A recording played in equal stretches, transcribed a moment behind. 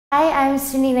Hi, I'm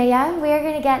Sunina. We're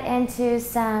going to get into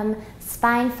some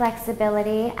spine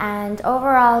flexibility and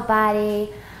overall body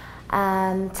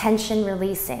tension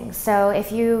releasing. So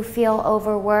if you feel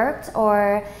overworked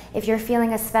or if you're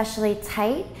feeling especially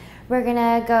tight, we're going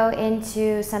to go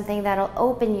into something that'll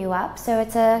open you up. So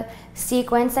it's a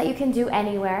sequence that you can do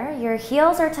anywhere. Your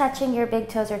heels are touching, your big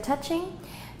toes are touching.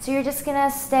 So you're just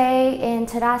going to stay in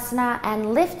Tadasana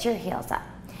and lift your heels up.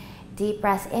 Deep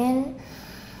breath in.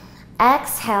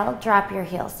 Exhale, drop your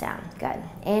heels down. Good.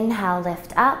 Inhale,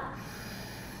 lift up.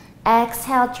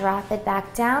 Exhale, drop it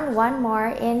back down. One more.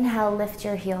 Inhale, lift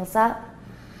your heels up.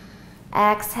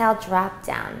 Exhale, drop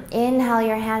down. Inhale,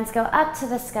 your hands go up to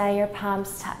the sky, your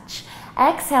palms touch.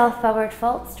 Exhale, forward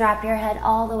folds. Drop your head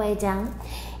all the way down.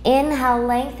 Inhale,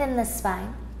 lengthen the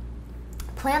spine.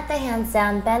 Plant the hands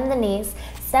down, bend the knees.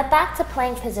 Step back to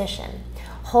plank position.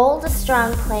 Hold a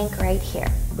strong plank right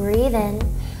here. Breathe in.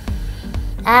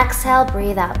 Exhale,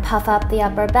 breathe out. Puff up the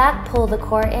upper back, pull the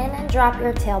core in and drop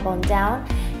your tailbone down.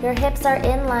 Your hips are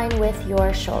in line with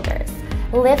your shoulders.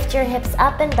 Lift your hips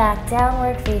up and back,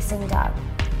 downward facing dog.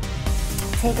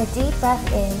 Take a deep breath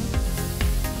in.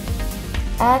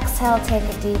 Exhale, take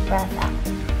a deep breath out.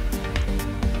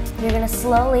 You're going to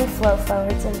slowly flow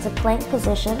forwards into plank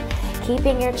position,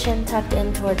 keeping your chin tucked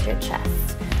in towards your chest.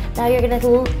 Now you're going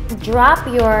to drop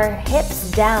your hips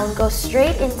down, go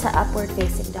straight into upward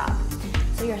facing dog.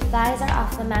 So your thighs are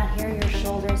off the mat here, your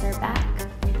shoulders are back.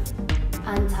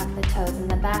 Untuck the toes in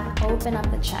the back, open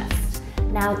up the chest.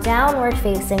 Now downward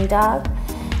facing dog.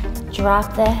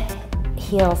 Drop the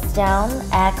heels down,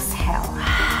 exhale.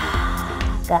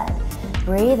 Good.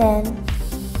 Breathe in.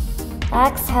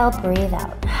 Exhale, breathe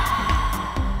out.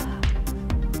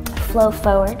 Flow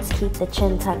forwards, keep the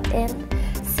chin tucked in.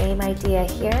 Same idea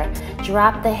here.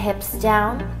 Drop the hips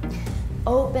down.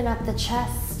 Open up the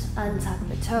chest, untuck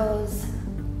the toes.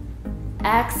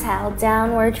 Exhale,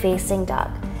 downward facing dog.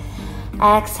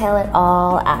 Exhale it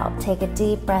all out. Take a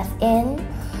deep breath in.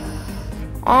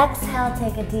 Exhale,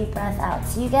 take a deep breath out.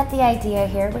 So you get the idea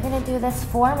here. We're going to do this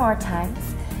 4 more times.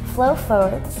 Flow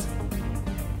forwards.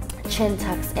 Chin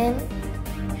tucks in.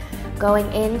 Going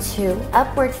into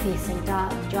upward facing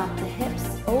dog. Drop the hips.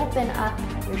 Open up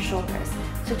your shoulders.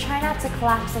 So try not to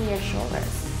collapse in your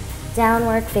shoulders.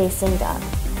 Downward facing dog.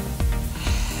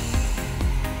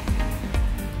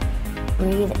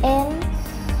 Breathe in,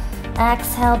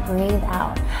 exhale, breathe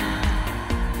out.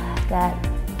 Good.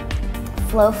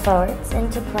 Flow forwards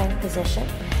into plank position.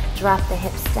 Drop the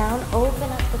hips down, open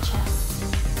up the chest.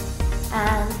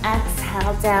 And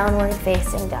exhale, downward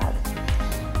facing dog.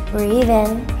 Breathe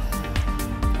in,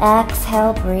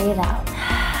 exhale, breathe out.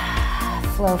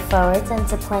 Flow forwards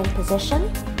into plank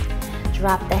position.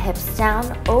 Drop the hips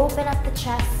down, open up the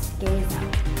chest, gaze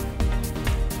out.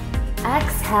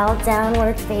 Exhale,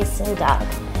 downward facing dog.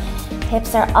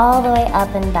 Hips are all the way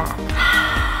up and back.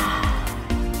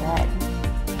 Good.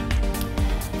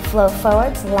 Flow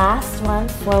forwards, last one,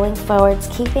 flowing forwards,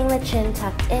 keeping the chin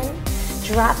tucked in.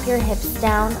 Drop your hips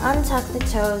down, untuck the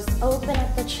toes, open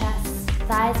up the chest.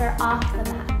 Thighs are off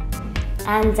the mat.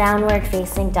 And downward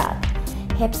facing dog.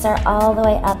 Hips are all the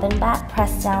way up and back,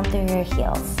 press down through your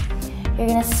heels. You're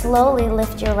gonna slowly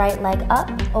lift your right leg up,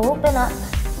 open up,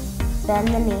 bend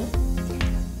the knee.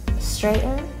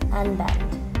 Straighten and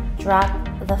bend. Drop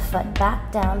the foot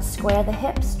back down, square the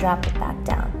hips, drop it back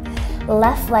down.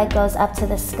 Left leg goes up to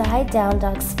the sky, down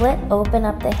dog split, open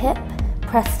up the hip,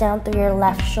 press down through your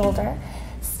left shoulder,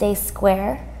 stay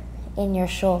square in your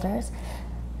shoulders.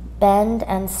 Bend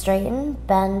and straighten,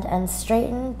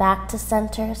 back to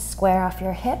center, square off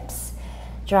your hips,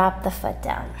 drop the foot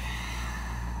down.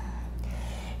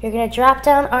 You're going to drop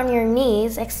down on your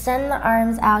knees, extend the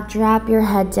arms out, drop your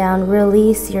head down,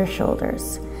 release your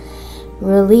shoulders.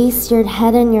 Release your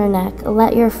head and your neck.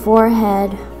 Let your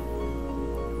forehead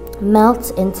melt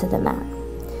into the mat.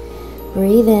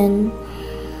 Breathe in.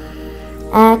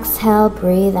 Exhale,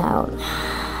 breathe out.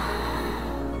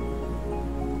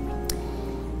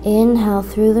 Inhale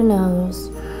through the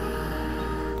nose.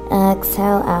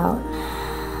 Exhale out.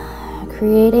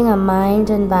 Creating a mind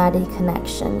and body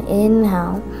connection.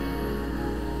 Inhale.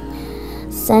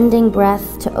 Sending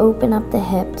breath to open up the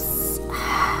hips.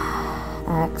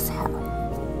 Exhale.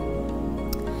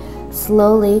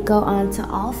 Slowly go onto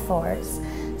all fours.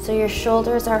 So your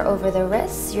shoulders are over the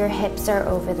wrists, your hips are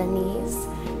over the knees.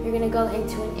 You're going to go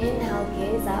into an inhale,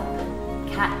 gaze up,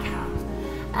 cat-cow.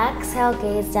 Exhale,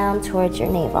 gaze down towards your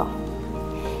navel.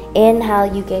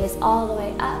 Inhale, you gaze all the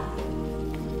way up.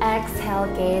 Exhale,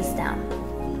 gaze down.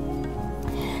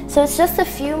 So it's just a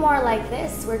few more like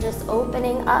this. We're just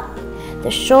opening up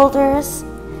the shoulders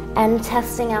And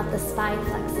testing out the spine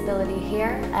flexibility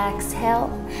here. Exhale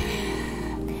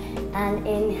and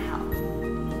inhale.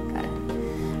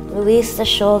 Good. Release the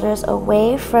shoulders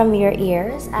away from your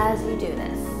ears as you do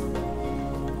this.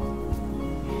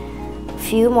 A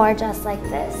few more just like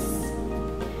this.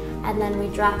 And then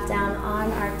we drop down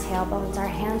on our tailbones. Our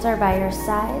hands are by your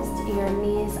sides, your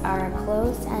knees are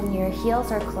closed, and your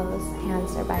heels are closed.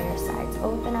 Hands are by your sides.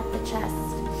 Open up the chest.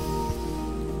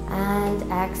 And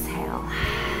exhale.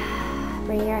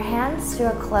 Bring your hands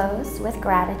to a close with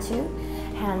gratitude.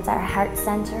 Hands are heart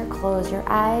center. Close your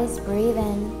eyes. Breathe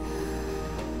in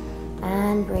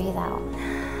and breathe out.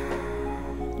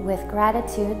 With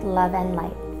gratitude, love, and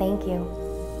light. Thank you.